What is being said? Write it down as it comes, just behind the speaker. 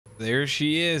There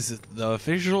she is, the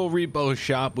official repo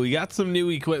shop. We got some new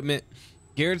equipment.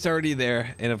 Garrett's already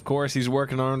there, and of course he's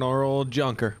working on our old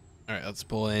junker. All right, let's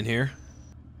pull in here.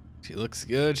 She looks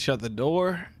good. Shut the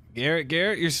door. Garrett,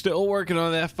 you're still working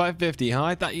on that 550, huh?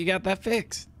 I thought you got that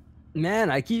fixed. Man,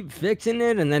 I keep fixing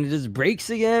it and then it just breaks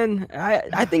again.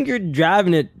 I think you're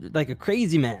driving it like a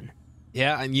crazy man.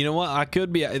 Yeah, and you know what? That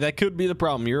could be the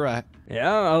problem. You're right.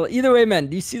 Yeah, well, either way, man,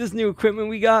 do you see this new equipment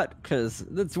we got? Because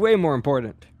that's way more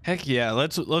important. Heck yeah,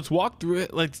 let's walk through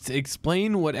it. Let's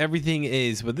explain what everything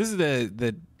is. But this is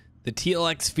the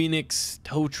TLX Phoenix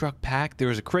tow truck pack. There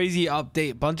was a crazy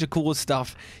update, bunch of cool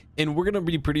stuff, and we're gonna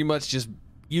be pretty much just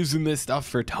using this stuff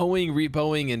for towing,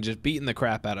 repoing, and just beating the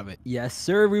crap out of it. Yes,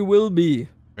 sir, we will be.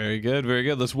 Very good, very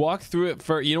good. Let's walk through it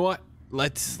for, you know what?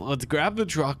 Let's grab the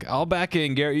truck. I'll back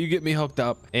in, Garrett. You get me hooked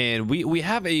up, and we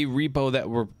have a repo that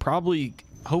we're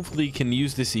hopefully can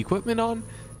use this equipment on,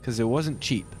 because it wasn't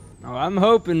cheap. Oh, I'm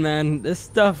hoping, man. This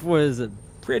stuff was a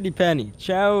pretty penny.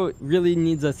 Chow really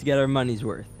needs us to get our money's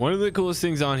worth. One of the coolest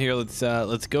things on here. Let's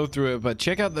go through it. But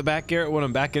check out the back, Garrett. When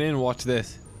I'm backing in, watch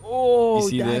this. Oh,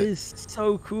 that is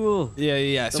so cool.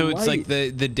 Yeah. So it's like the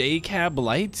day cab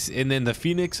lights, and then the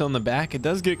Phoenix on the back. It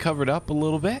does get covered up a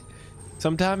little bit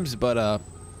sometimes, but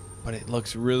it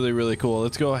looks really cool.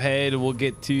 Let's go ahead and we'll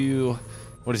get to,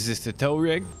 what is this, the tow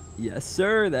rig? Yes,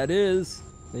 sir. That is.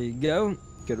 There you go.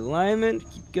 Good alignment.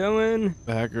 Keep going.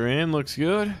 Back her in. Looks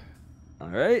good. All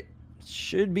right.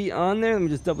 Should be on there. Let me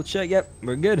just double check. Yep,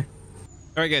 we're good.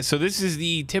 All right, guys. So this is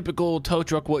the typical tow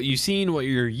truck, what you've seen, what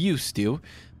you're used to.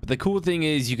 But the cool thing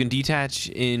is you can detach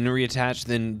and reattach,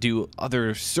 then do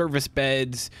other service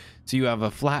beds. So you have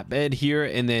a flat bed here,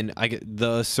 and then I get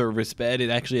the service bed. It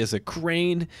actually has a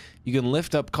crane. You can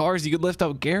lift up cars. You can lift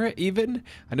up Garrett even.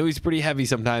 I know he's pretty heavy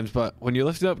sometimes, but when you're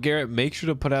lifting up Garrett, make sure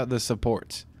to put out the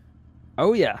supports.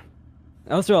 Oh, yeah.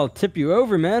 Also, I'll tip you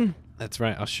over, man. That's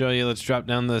right. I'll show you. Let's drop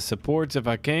down the supports if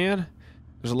I can.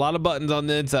 There's a lot of buttons on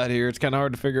the inside here. It's kind of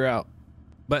hard to figure out.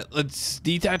 But let's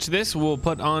detach this. We'll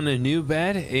put on a new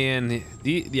bed. And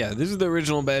yeah, this is the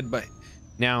original bed, but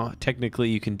now technically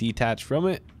you can detach from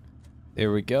it.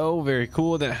 There we go. Very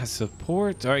cool. That has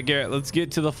support. All right, Garrett, let's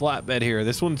get to the flat bed here.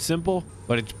 This one's simple,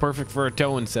 but it's perfect for a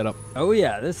towing setup. Oh,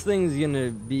 yeah. This thing's going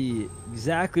to be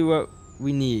exactly what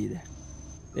we need.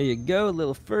 There you go, a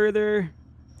little further.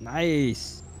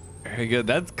 Nice. Very good.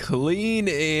 That's clean,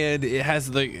 and it has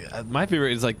the my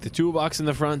favorite is like the toolbox in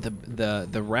the front,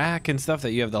 the rack and stuff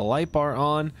that you have the light bar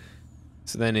on.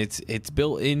 So then it's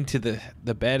built into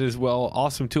the bed as well.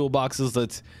 Awesome toolboxes.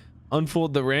 Let's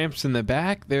unfold the ramps in the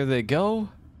back. There they go.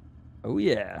 Oh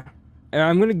yeah.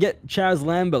 I'm gonna get Chow's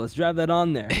Lambo. Let's drive that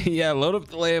on there. Yeah, load up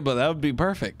the Lambo. That would be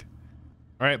perfect.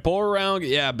 All right, pull her around.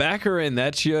 Yeah, back her in.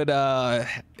 That should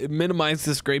minimize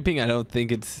the scraping. I don't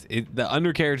think the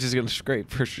undercarriage is going to scrape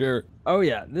for sure. Oh,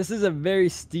 yeah. This is a very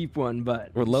steep one,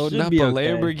 but we're loading up a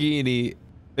Lamborghini.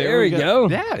 There we go.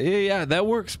 Yeah. That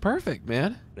works perfect,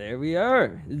 man. There we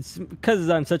are. It's because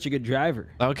I'm such a good driver.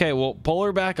 Okay, well, pull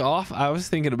her back off. I was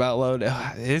thinking about load.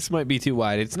 This might be too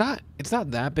wide. It's not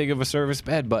that big of a service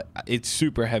bed, but it's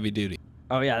super heavy duty.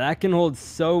 Oh, yeah. That can hold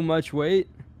so much weight.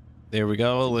 There we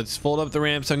go. Let's fold up the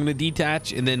ramps. I'm going to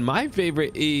detach, and then my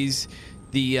favorite is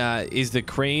the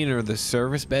crane or the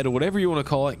service bed or whatever you want to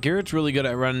call it. Garrett's really good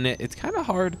at running it. It's kind of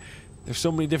hard. There's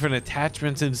so many different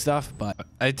attachments and stuff, but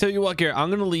I tell you what, Garrett,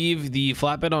 I'm going to leave the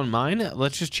flatbed on mine.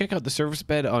 Let's just check out the service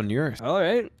bed on yours. All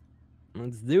right.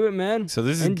 Let's do it, man. So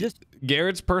this is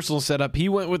Garrett's personal setup. He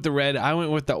went with the red. I went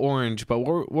with the orange. But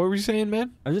what were you saying,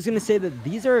 man? I was just going to say that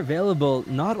these are available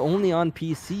not only on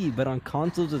PC, but on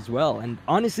consoles as well. And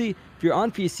honestly, if you're on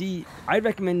PC, I'd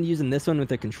recommend using this one with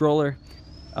a controller.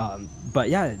 But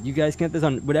yeah, you guys can get this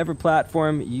on whatever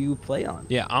platform you play on.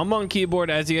 Yeah, I'm on keyboard.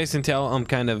 As you guys can tell, I'm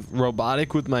kind of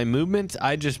robotic with my movements.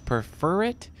 I just prefer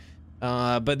it.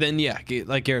 But then, yeah,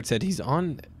 like Garrett said, he's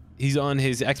on his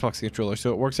Xbox controller,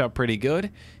 so it works out pretty good.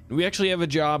 And we actually have a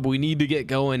job we need to get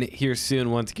going here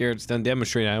soon. Once Garrett's done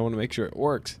demonstrating, I want to make sure it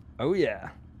works. Oh yeah,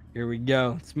 here we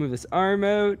go. Let's move this arm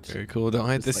out. Very cool. Don't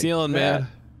hit the ceiling, man.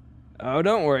 Oh,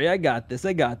 don't worry, I got this.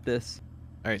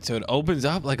 All right, so it opens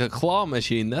up like a claw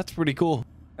machine. That's pretty cool.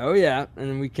 Oh yeah,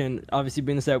 and we can obviously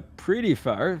bring this out pretty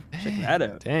far. Check that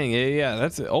out. Dang, yeah,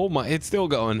 that's it. Oh my, it's still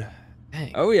going.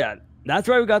 Dang. Oh yeah, that's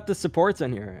why we got the supports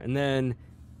on here, and then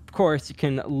of course you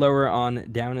can lower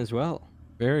on down as well.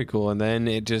 Very cool. And then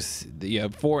you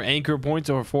have 4 anchor points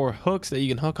or 4 hooks that you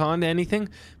can hook on to anything.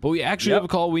 But we actually have a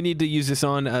call we need to use this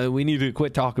on. We need to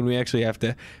quit talking. We actually have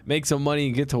to make some money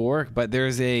and get to work. But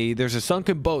there's a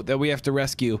sunken boat that we have to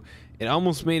rescue. It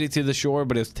almost made it to the shore,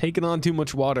 but it's taken on too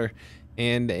much water,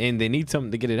 and they need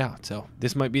something to get it out. So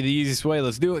this might be the easiest way.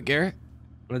 Let's do it, Garrett.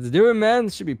 Let's do it, man.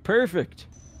 This should be perfect.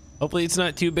 Hopefully it's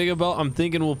not too big a boat. I'm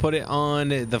thinking we'll put it on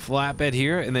the flatbed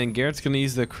here, and then Garrett's gonna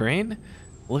use the crane,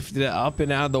 lift it up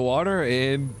and out of the water,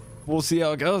 and we'll see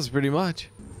how it goes pretty much.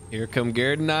 Here come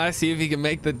Garrett and I, see if he can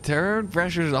make the turn.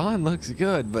 Pressure's on, looks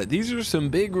good. But these are some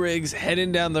big rigs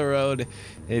heading down the road.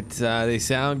 It's they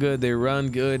sound good, they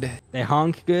run good. They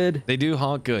honk good. They do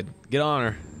honk good. Get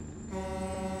on her.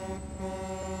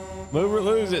 Move or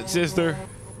lose it, sister.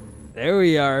 There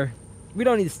we are. We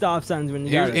don't need stop signs when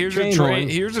you got Here's a train a train. horn.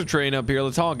 Here's a train up here.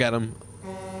 Let's honk at him.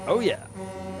 Oh yeah.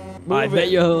 Move I bet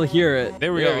it. you'll hear it.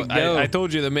 There we go. I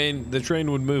told you the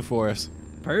train would move for us.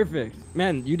 Perfect.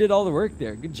 Man, you did all the work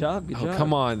there. Good job. Good job.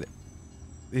 Come on.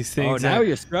 These things. Oh, now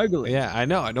you're struggling. Yeah, I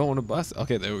know. I don't want to bust.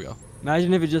 Okay, there we go.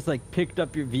 Imagine if it just like picked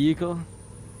up your vehicle.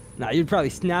 Nah, you'd probably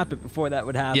snap it before that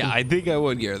would happen. Yeah, I think I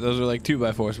would, Garrett. Those are like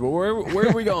 2x4s. But where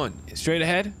are we going? Straight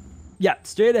ahead? Yeah,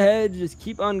 straight ahead. Just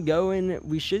keep on going.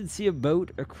 We should see a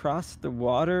boat across the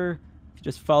water.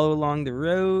 Just follow along the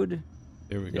road.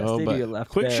 There we Yeah, go. stay to your But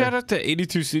left quick there. shout out to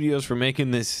 82 Studios for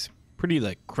making this pretty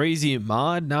like crazy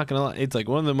mod. Not gonna lie, it's like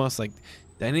one of the most like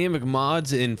dynamic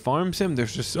mods in Farm Sim.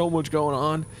 There's just so much going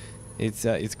on.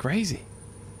 It's crazy.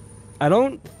 I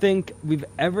don't think we've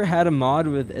ever had a mod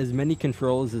with as many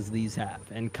controls as these have,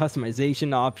 and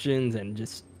customization options and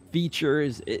just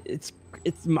features.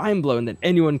 It's mind-blowing that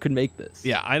anyone could make this.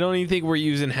 Yeah, I don't even think we're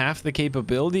using half the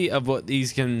capability of what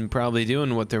these can probably do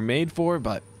and what they're made for,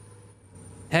 but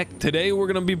heck, today we're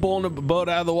gonna be pulling a boat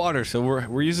out of the water, so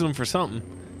we're using them for something.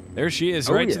 There she is,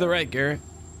 right to the right, Garrett.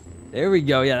 There we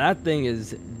go. Yeah, that thing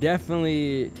is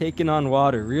definitely taking on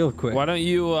water real quick. Why don't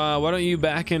you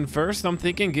back in first? I'm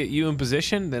thinking get you in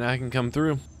position, then I can come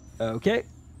through. Okay,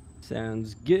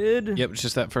 sounds good. Yep, it's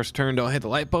just that first turn. Don't hit the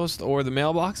light post or the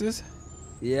mailboxes.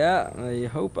 Yeah, I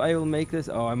hope I will make this.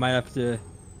 Oh, I might have to.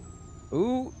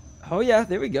 Ooh. Oh yeah,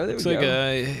 there we go. There Looks we like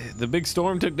go. the big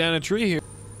storm took down a tree here.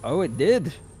 Oh, it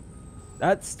did.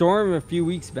 That storm a few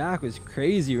weeks back was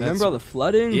crazy. Remember all the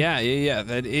flooding? Yeah,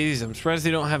 that is. I'm surprised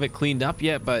they don't have it cleaned up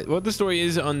yet, but what the story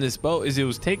is on this boat is it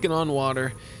was taking on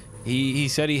water. He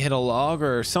said he hit a log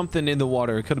or something in the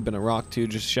water. It could have been a rock too,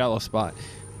 just a shallow spot.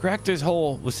 Cracked his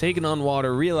hole, was taking on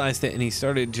water, realized it, and he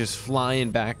started just flying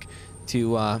back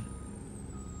to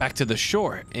the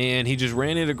shore. And he just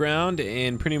ran it aground,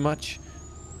 and pretty much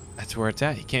that's where it's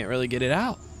at. He can't really get it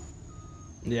out.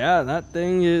 Yeah, that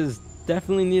thing is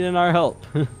definitely needing our help.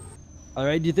 All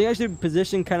right, do you think I should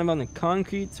position kind of on the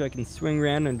concrete so I can swing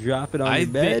around and drop it on the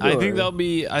bed? I think that'll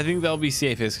be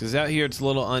safest because out here it's a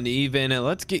little uneven. And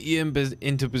let's get you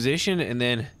into position and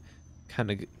then kind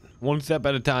of one step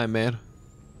at a time, man.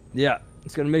 Yeah,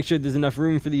 it's gonna make sure there's enough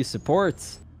room for these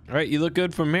supports. All right, you look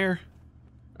good from here.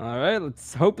 All right,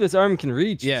 let's hope this arm can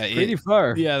reach. Yeah, it's pretty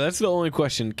far. Yeah, that's the only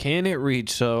question. Can it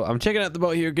reach? So I'm checking out the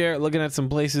boat here, Garrett, looking at some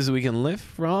places we can lift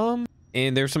from.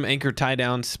 And there's some anchor tie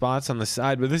down spots on the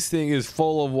side, but this thing is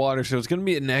full of water, so it's going to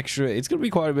be it's going to be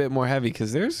quite a bit more heavy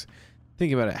because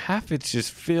think about it, half it's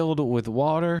just filled with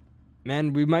water.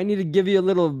 Man, we might need to give you a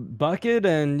little bucket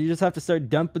and you just have to start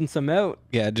dumping some out.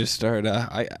 Yeah, just start, no,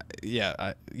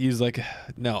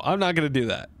 I'm not going to do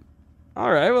that.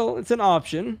 All right, well, it's an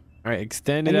option. All right,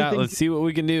 extend it out. Let's see what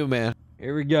we can do, man.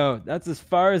 Here we go. That's as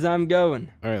far as I'm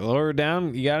going. All right, lower her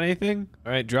down. You got anything?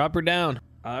 All right, drop her down.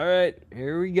 All right,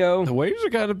 here we go. The waves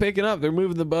are kind of picking up. They're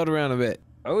moving the boat around a bit.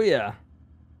 Oh, yeah.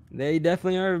 They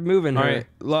definitely are moving All her.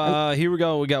 right, here we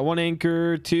go. We got one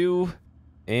anchor, two,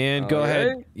 and go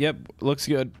ahead. Yep, looks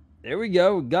good. There we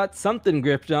go. Got something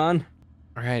gripped on.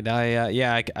 All right,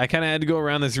 I kind of had to go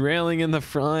around this railing in the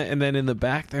front, and then in the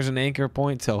back there's an anchor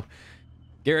point. So,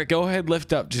 Garrett, go ahead,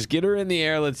 lift up. Just get her in the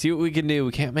air. Let's see what we can do.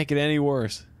 We can't make it any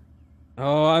worse.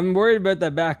 Oh, I'm worried about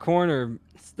that back corner.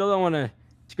 Still don't want to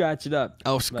scratch it up.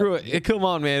 Oh, screw it. Come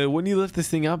on, man. When you lift this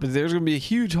thing up, there's going to be a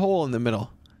huge hole in the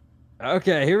middle.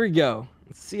 Okay, here we go.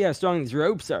 Let's see how strong these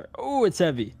ropes are. Oh, it's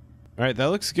heavy. All right,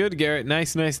 that looks good, Garrett.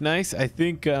 Nice. I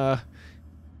think,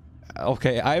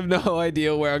 okay, I have no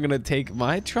idea where I'm going to take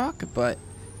my truck, but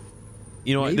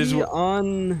you know what? Maybe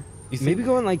maybe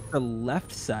go on like the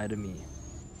left side of me.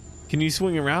 Can you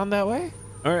swing around that way?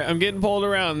 All right, I'm getting pulled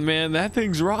around, man. That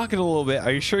thing's rocking a little bit.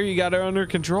 Are you sure you got her under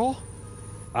control?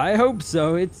 I hope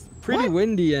so. It's pretty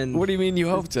windy and... What do you mean you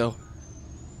hope so?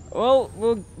 Well,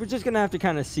 we're just going to have to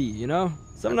kind of see, you know?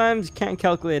 Sometimes you can't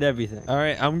calculate everything. All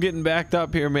right, I'm getting backed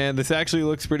up here, man. This actually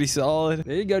looks pretty solid.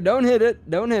 There you go. Don't hit it.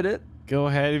 Don't hit it. Go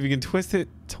ahead. If you can twist it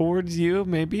towards you,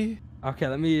 maybe. Okay,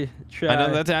 let me try. I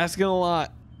know that's asking a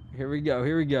lot. Here we go.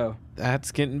 Here we go.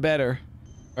 That's getting better.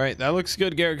 All All right, that looks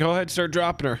good, Garrett. Go ahead, start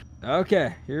dropping her.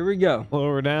 Okay, here we go.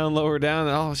 Lower down, lower down.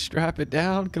 Oh, strap it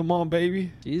down. Come on,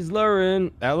 baby. She's lowering.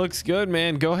 That looks good,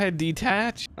 man. Go ahead,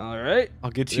 detach. All right.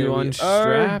 I'll get you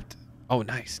unstrapped. Oh,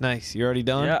 nice, nice. You already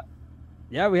done? Yeah.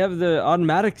 Yeah, we have the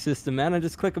automatic system, man. I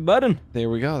just click a button. There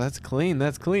we go. That's clean.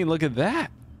 That's clean. Look at that.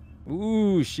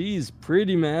 Ooh, she's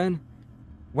pretty, man.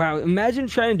 Wow, imagine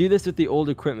trying to do this with the old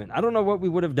equipment. I don't know what we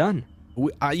would have done.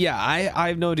 Yeah, I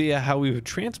have no idea how we would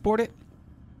transport it,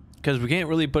 because we can't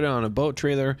really put it on a boat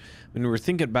trailer when we were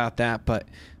thinking about that, but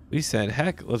we said,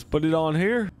 heck, let's put it on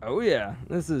here. Oh yeah,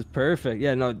 this is perfect.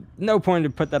 Yeah, no point to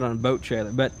put that on a boat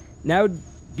trailer, but now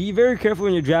be very careful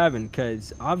when you're driving,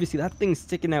 because obviously that thing's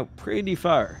sticking out pretty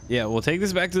far. Yeah, we'll take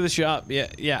this back to the shop.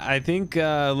 Yeah, I think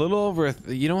a little over,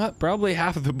 you know what, probably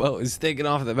half of the boat is taking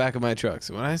off the back of my truck.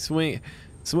 So when I swing,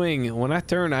 when I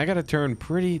turn, I gotta turn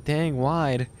pretty dang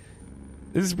wide.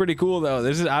 This is pretty cool though.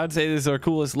 I would say this is our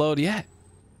coolest load yet.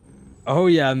 Oh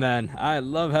yeah, man. I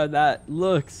love how that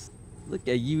looks. Look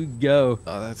at you go.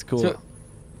 Oh, that's cool.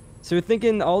 So we're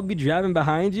thinking I'll be driving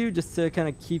behind you just to kind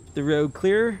of keep the road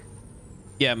clear.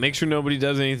 Yeah, make sure nobody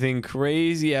does anything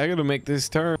crazy. I gotta make this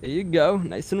turn. There you go.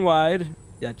 Nice and wide.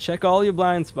 Yeah, check all your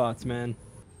blind spots, man.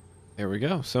 There we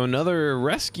go. So another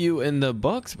rescue in the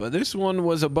books, but this one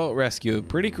was a boat rescue.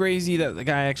 Pretty crazy that the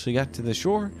guy actually got to the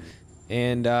shore.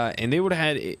 And they would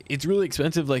have had, it's really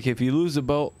expensive. Like if you lose a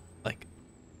boat, like,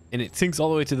 and it sinks all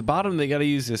the way to the bottom, they got to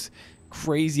use this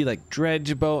crazy like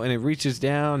dredge boat, and it reaches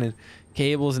down and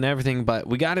cables and everything. But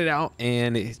we got it out,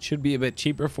 and it should be a bit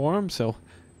cheaper for them. So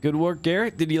good work,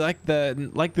 Garrett. Did you like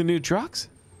the new trucks?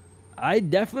 I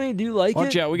definitely do like it.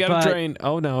 Watch out, we got a drain.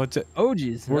 Oh no, it's a, oh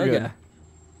geez, we're good.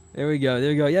 There we go. There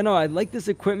we go. Yeah, no, I like this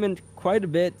equipment quite a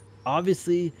bit.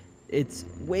 Obviously, it's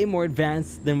way more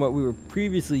advanced than what we were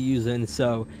previously using,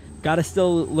 so gotta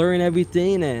still learn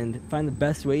everything and find the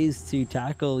best ways to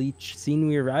tackle each scene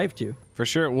we arrive to. For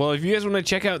sure. Well, if you guys want to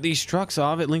check out these trucks,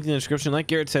 I'll have it linked in the description. Like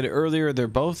Garrett said earlier, they're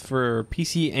both for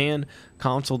PC and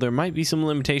console. There might be some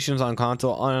limitations on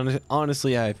console.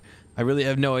 Honestly, I really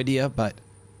have no idea, but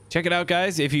check it out,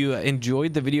 guys. If you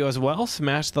enjoyed the video as well,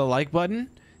 smash the like button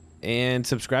and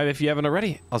subscribe if you haven't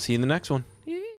already. I'll see you in the next one.